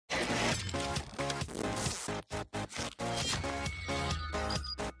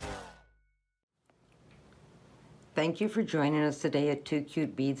Thank you for joining us today at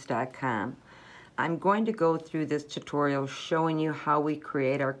 2cutebeads.com. I'm going to go through this tutorial showing you how we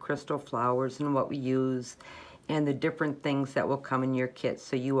create our crystal flowers and what we use and the different things that will come in your kit,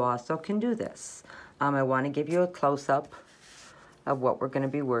 so you also can do this. I want to give you a close-up of what we're going to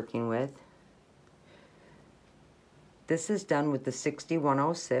be working with. This is done with the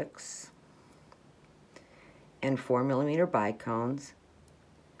 6106 and 4mm bicones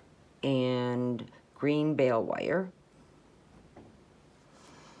and green bale wire.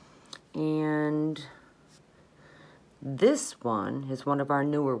 And this one is one of our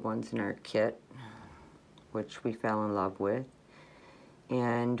newer ones in our kit, which we fell in love with.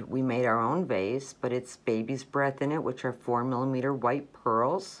 And we made our own vase, but it's baby's breath in it, which are 4mm white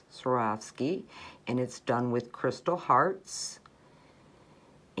pearls, Swarovski, and it's done with crystal hearts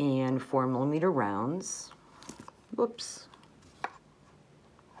and 4mm rounds. Whoops.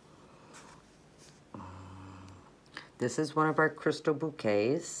 This is one of our crystal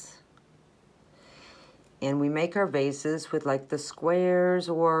bouquets. And we make our vases with like the squares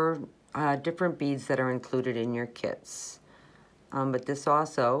or different beads that are included in your kits. But this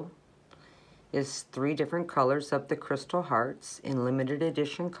also is 3 different colors of the crystal hearts in limited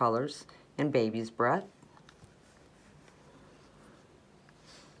edition colors in baby's breath.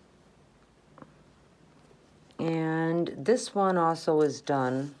 And this one also is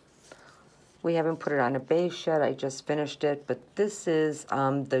done. We haven't put it on a base yet, I just finished it, but this is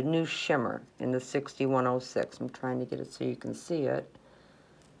the new shimmer in the 6106. I'm trying to get it so you can see it.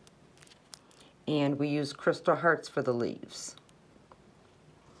 And we use crystal hearts for the leaves.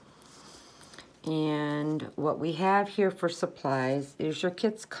 And what we have here for supplies is your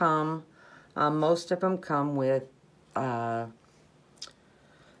kits come, most of them come with a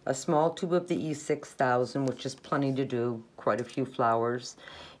small tube of the E6000, which is plenty to do quite a few flowers.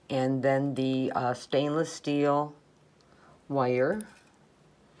 And then the stainless steel wire.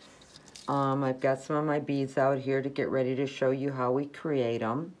 I've got some of my beads out here to get ready to show you how we create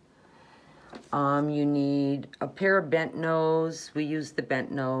them. You need a pair of bent nose. We use the bent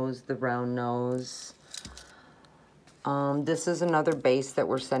nose, the round nose. This is another base that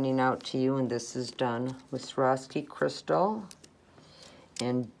we're sending out to you, and this is done with Swarovski crystal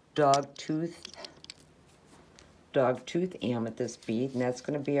and dogtooth amethyst bead, and that's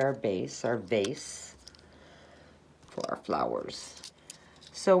going to be our base, our vase for our flowers.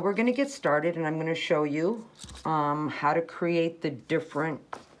 So we're going to get started, and I'm going to show you how to create the different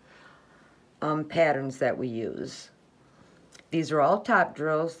patterns that we use. These are all top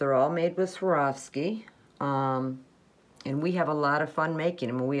drills. They're all made with Swarovski, and we have a lot of fun making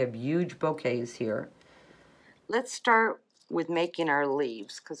them. We have huge bouquets here. Let's start with making our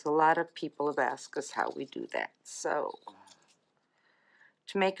leaves, because a lot of people have asked us how we do that. So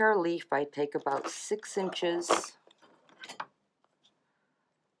to make our leaf, I take about 6 inches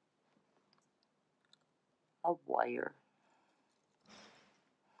of wire.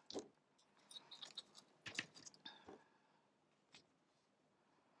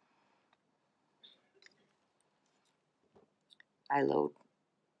 I load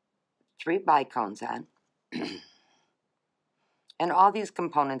 3 bicones on. And all these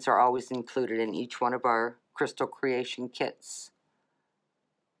components are always included in each one of our crystal creation kits.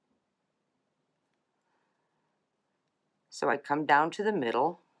 So I come down to the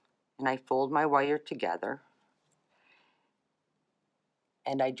middle and I fold my wire together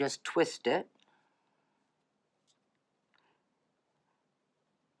and I just twist it.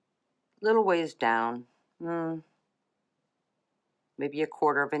 Little ways down, maybe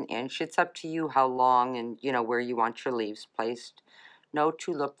 1/4 of an inch. It's up to you how long and where you want your leaves placed. No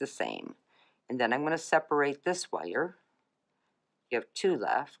two look the same. And then I'm going to separate this wire. You have 2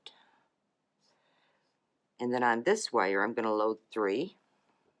 left. And then on this wire, I'm going to load 3.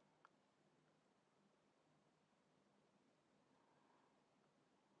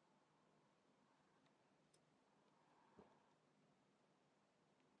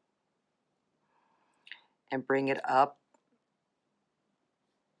 And bring it up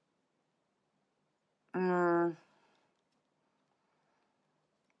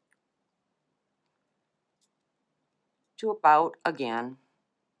to about, again,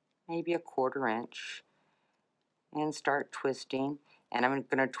 maybe 1/4 inch, and start twisting. And I'm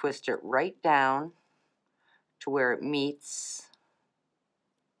going to twist it right down to where it meets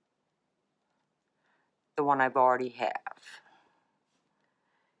the one I've already have.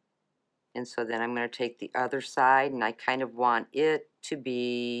 And so then I'm going to take the other side, and I kind of want it to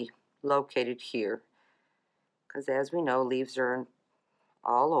be located here, because as we know, leaves are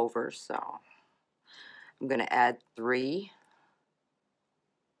all over. So I'm going to add 3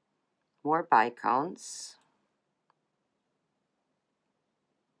 more bicones.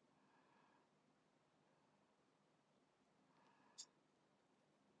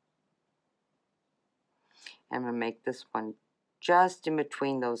 I'm going to make this one just in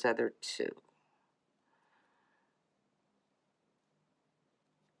between those other two.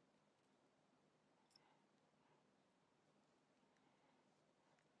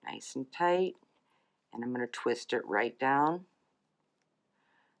 Nice and tight, and I'm going to twist it right down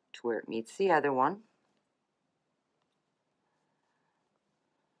to where it meets the other one.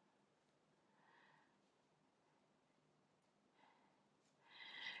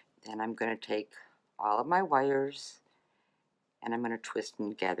 Then I'm going to take all of my wires and I'm going to twist them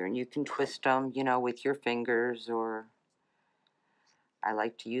together. And you can twist them, you know, with your fingers, or I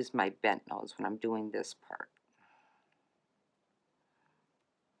like to use my bent nose when I'm doing this part.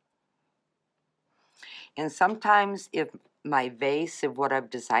 And sometimes if my vase, of what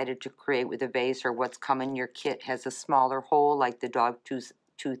I've decided to create with a vase, or what's come in your kit, has a smaller hole like the dog tooth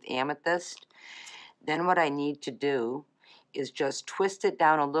amethyst, then what I need to do is just twist it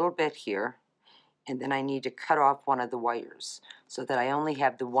down a little bit here, and then I need to cut off one of the wires so that I only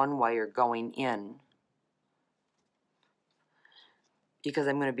have the one wire going in, because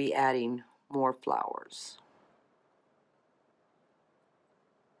I'm going to be adding more flowers,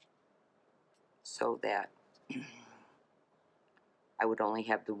 so that I would only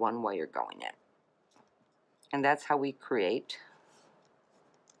have the one wire going in. And that's how we create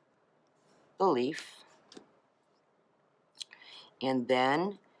the leaf. And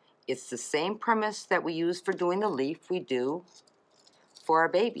then it's the same premise that we use for doing the leaf we do for our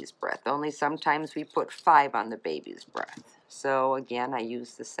baby's breath, only sometimes we put 5 on the baby's breath. So again, I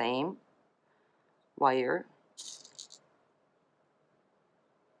use the same wire,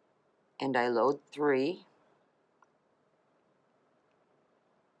 and I load 3.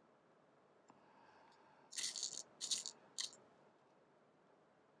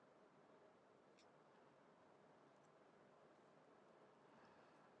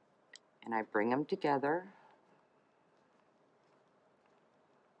 And I bring them together.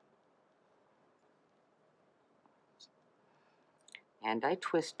 And I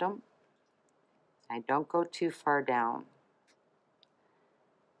twist them. I don't go too far down.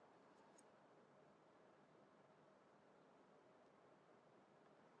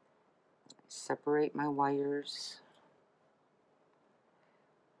 Separate my wires.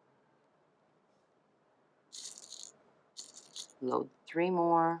 Load 3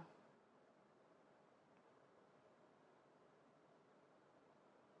 more.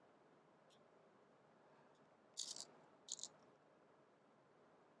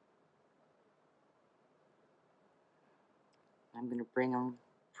 I'm going to bring them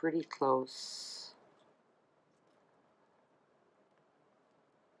pretty close.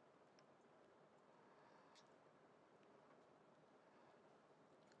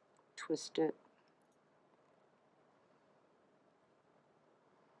 Twist it.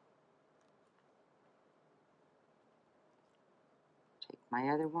 Take my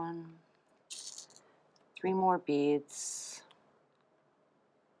other one. 3 more beads.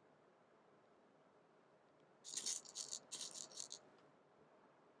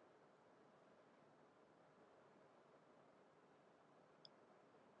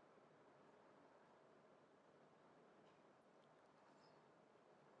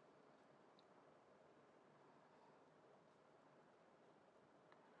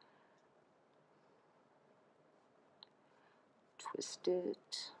 Twist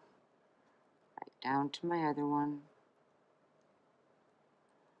it right down to my other one.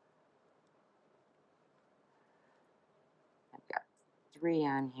 I've got 3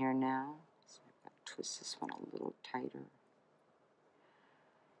 on here now, so I've got to twist this one a little tighter.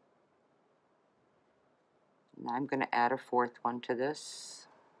 Now I'm going to add a 4th one to this.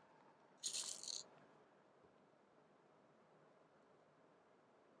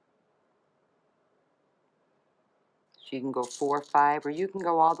 So you can go 4, 5, or you can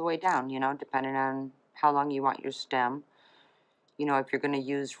go all the way down, you know, depending on how long you want your stem. You know, if you're going to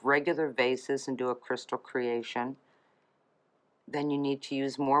use regular vases and do a crystal creation, then you need to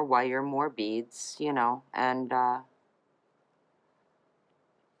use more wire, more beads, you know, and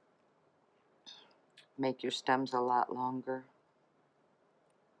make your stems a lot longer.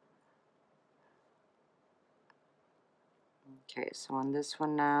 Okay, so on this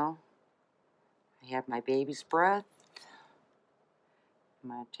one now, I have my baby's breath. I'm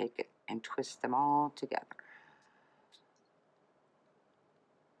going to take it and twist them all together.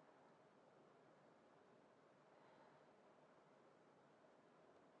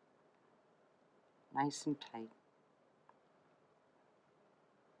 Nice and tight.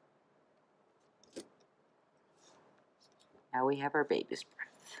 Now we have our baby's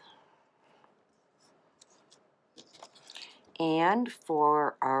breath. And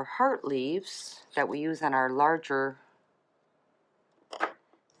for our heart leaves that we use on our larger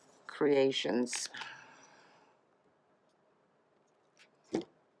creations,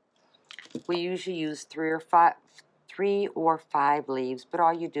 we usually use three or five leaves, but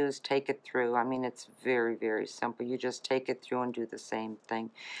all you do is take it through. I mean, it's very, very simple. You just take it through and do the same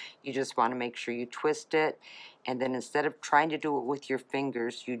thing. You just want to make sure you twist it, and then instead of trying to do it with your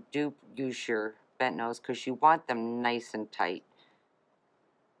fingers, you do use your bent nose because you want them nice and tight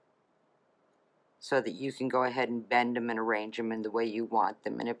so that you can go ahead and bend them and arrange them in the way you want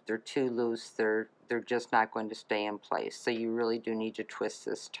them. And if they're too loose, they're just not going to stay in place. So you really do need to twist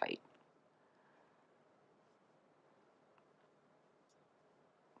this tight.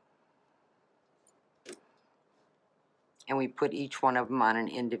 And we put each one of them on an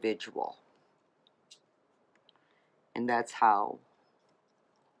individual. And that's how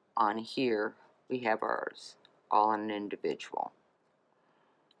on here we have ours all on an individual.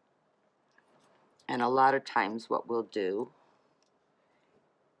 And a lot of times what we'll do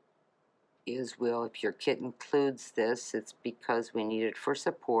is if your kit includes this, it's because we need it for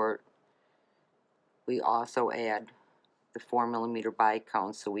support. We also add the 4mm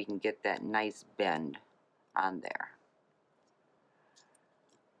bicone so we can get that nice bend on there.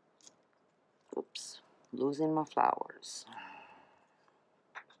 Oops, losing my flowers.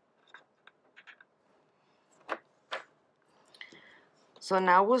 So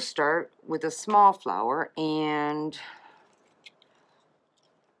now we'll start with a small flower, and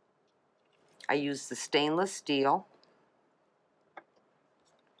I use the stainless steel.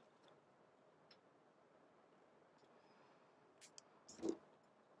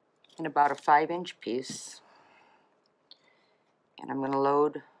 In about a 5-inch piece. And I'm going to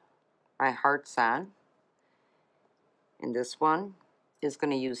load my hearts on. And this one is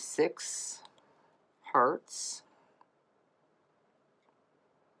going to use 6 hearts.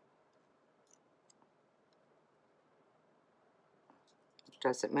 It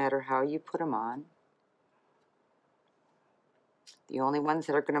doesn't matter how you put them on. The only ones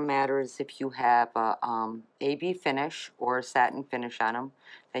that are going to matter is if you have a AB finish or a satin finish on them,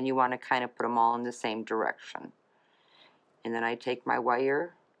 then you want to kind of put them all in the same direction. And then I take my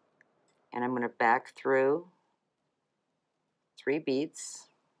wire and I'm going to back through 3 beads.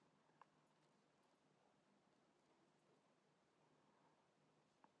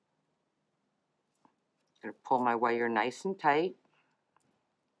 I'm going to pull my wire nice and tight.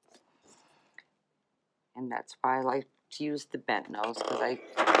 And that's why I like to use the bent nose, because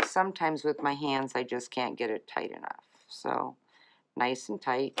sometimes with my hands I just can't get it tight enough. So nice and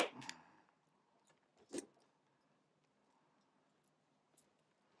tight.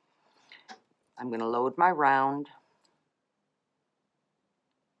 I'm going to load my round.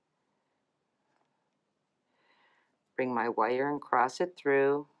 Bring my wire and cross it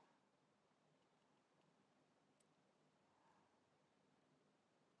through.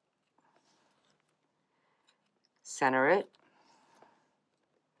 Center it.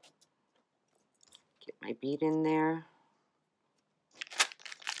 Get my bead in there.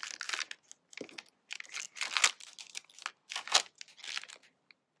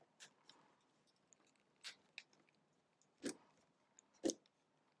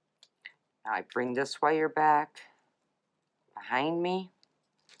 Now I bring this wire back behind me.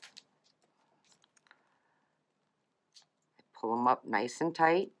 I pull them up nice and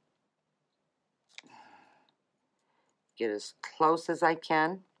tight. Get as close as I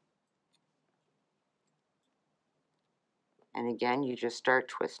can. And again, you just start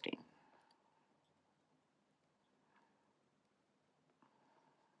twisting.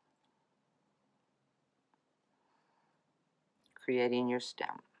 Creating your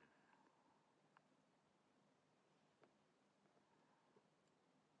stem.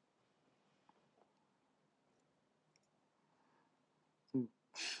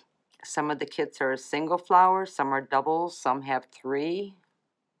 Some of the kits are a single flower, some are doubles, some have 3.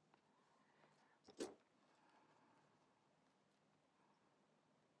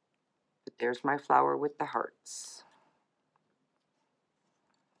 But there's my flower with the hearts.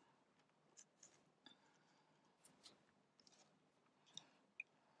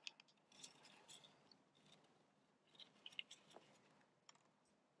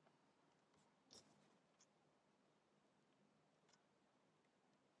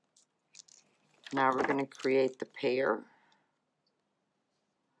 Now we're going to create the pear,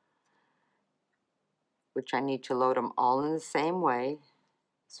 which I need to load them all in the same way.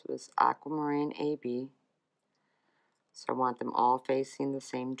 This was aquamarine AB, so I want them all facing the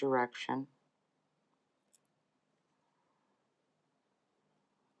same direction.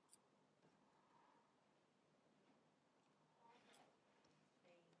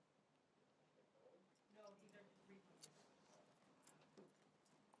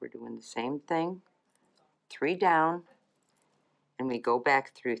 We're doing the same thing, 3 down, and we go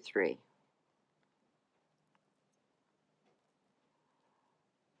back through 3.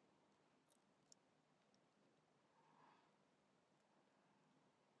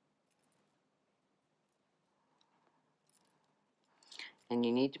 And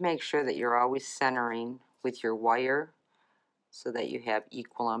you need to make sure that you're always centering with your wire so that you have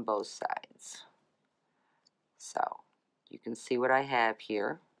equal on both sides. So you can see what I have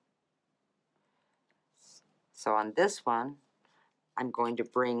here. So on this one, I'm going to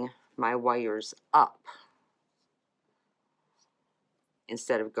bring my wires up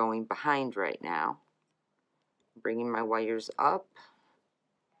instead of going behind right now. Bringing my wires up,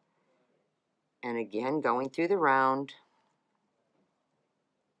 and again going through the round.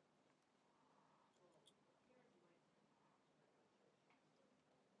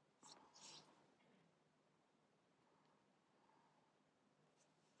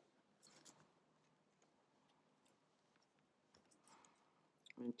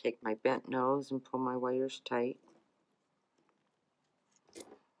 I'm going to take my bent nose and pull my wires tight.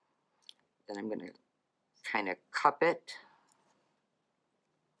 Then I'm going to kind of cup it.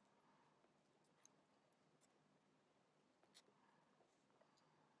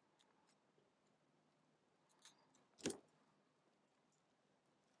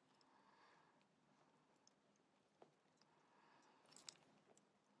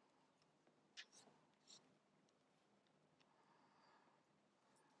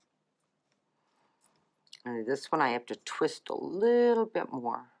 And this one I have to twist a little bit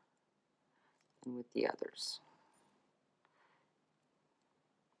more than with the others.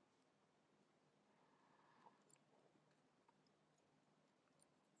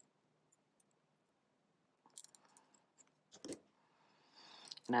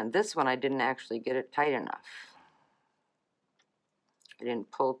 And on this one I didn't actually get it tight enough. I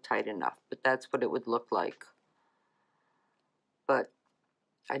didn't pull tight enough, but that's what it would look like. But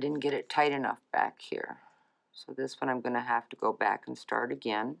I didn't get it tight enough back here. So this one I'm going to have to go back and start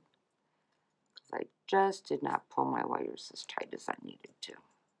again, because I just did not pull my wires as tight as I needed to.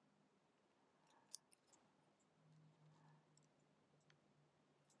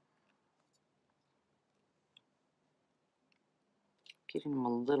 Getting them a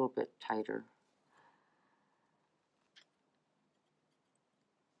little bit tighter.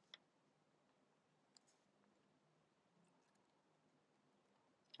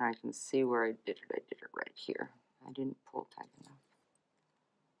 I can see where I did it. I did it right here. I didn't pull tight enough.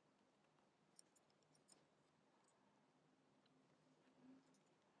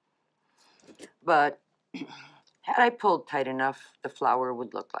 But had I pulled tight enough, the flower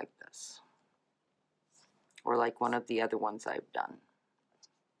would look like this, or like one of the other ones I've done.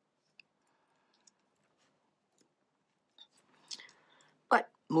 But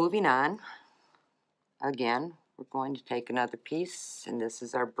moving on, again, we're going to take another piece, and this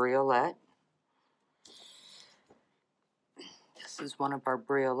is our Bracelet. This is one of our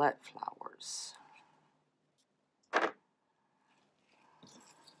Bracelet flowers.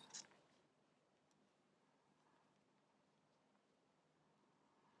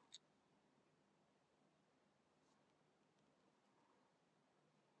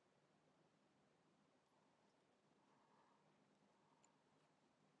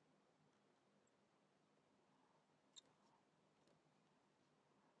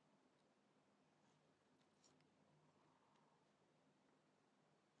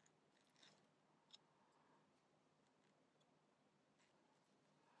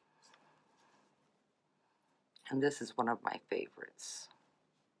 And this is one of my favorites.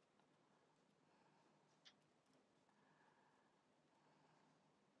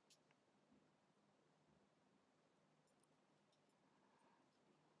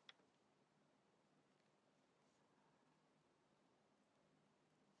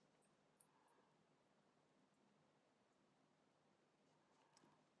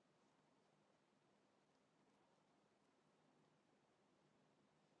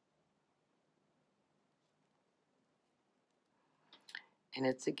 And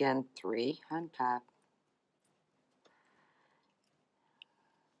it's again 3 on top.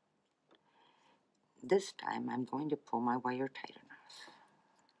 This time I'm going to pull my wire tight enough.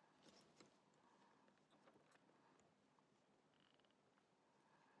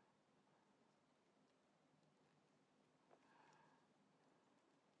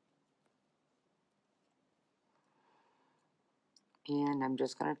 And I'm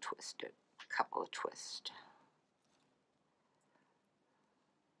just going to twist it, a couple of twists.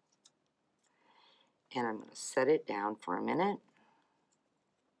 And I'm going to set it down for a minute.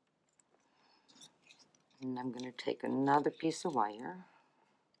 And I'm going to take another piece of wire.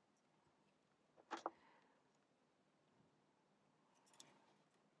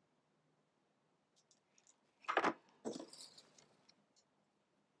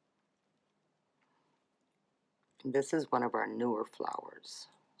 And this is one of our newer flowers.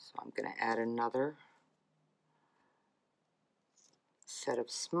 So I'm going to add another set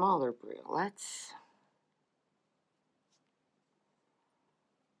of smaller briolets.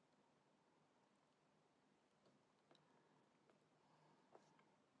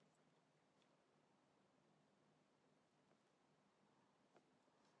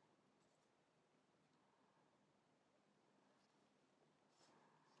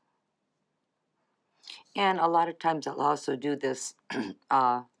 And a lot of times I'll also do this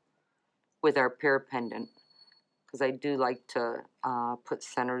with our pear pendant, because I do like to put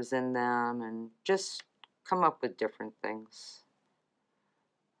centers in them and just come up with different things.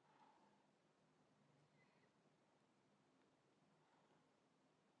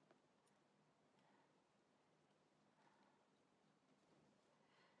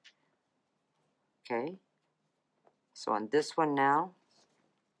 Okay, so on this one now,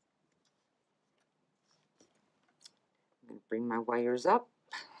 I'm going to bring my wires up.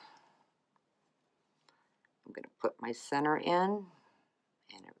 I'm going to put my center in,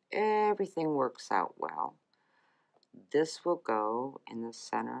 and if everything works out well, this will go in the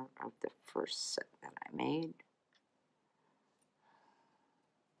center of the first set that I made.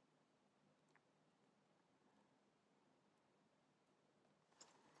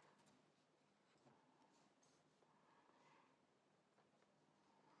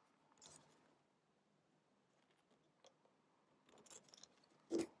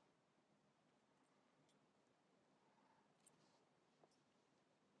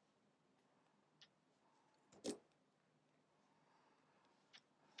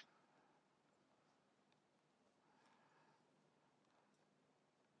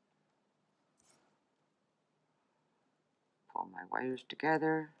 Pull my wires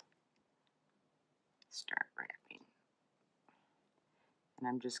together, start wrapping. And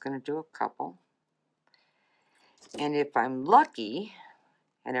I'm just going to do a couple. And if I'm lucky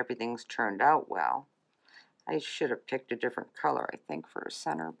and everything's turned out well, I should have picked a different color, I think, for a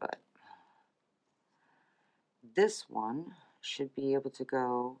center, but this one should be able to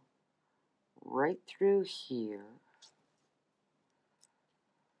go right through here.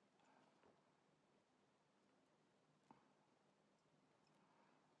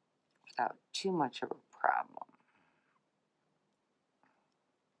 Without too much of a problem.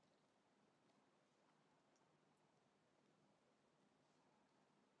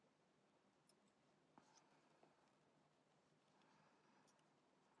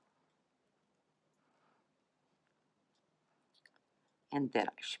 And then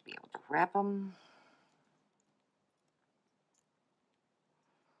I should be able to wrap them.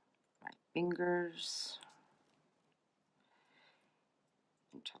 My fingers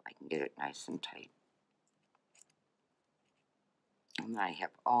until I can get it nice and tight. And I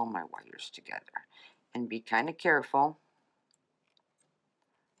have all my wires together. And be kind of careful.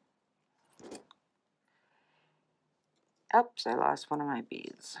 Oops, I lost one of my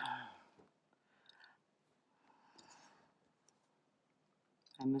beads.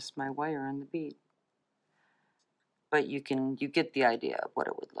 I missed my wire on the bead. But you get the idea of what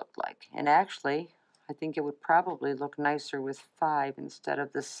it would look like. And actually, I think it would probably look nicer with 5 instead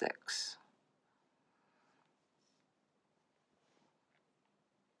of the 6.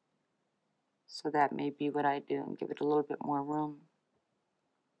 So that may be what I do and give it a little bit more room.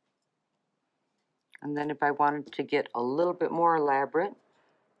 And then if I wanted to get a little bit more elaborate,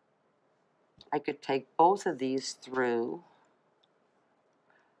 I could take both of these through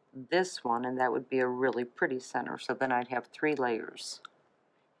this one, and that would be a really pretty center. So then I'd have 3 layers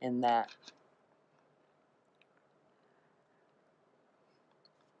in that.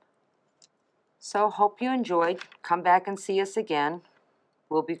 So hope you enjoyed. Come back and see us again.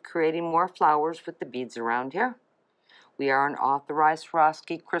 We'll be creating more flowers with the beads around here. We are an authorized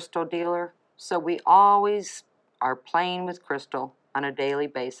Swarovski crystal dealer, so we always are playing with crystal on a daily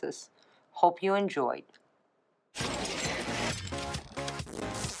basis. Hope you enjoyed.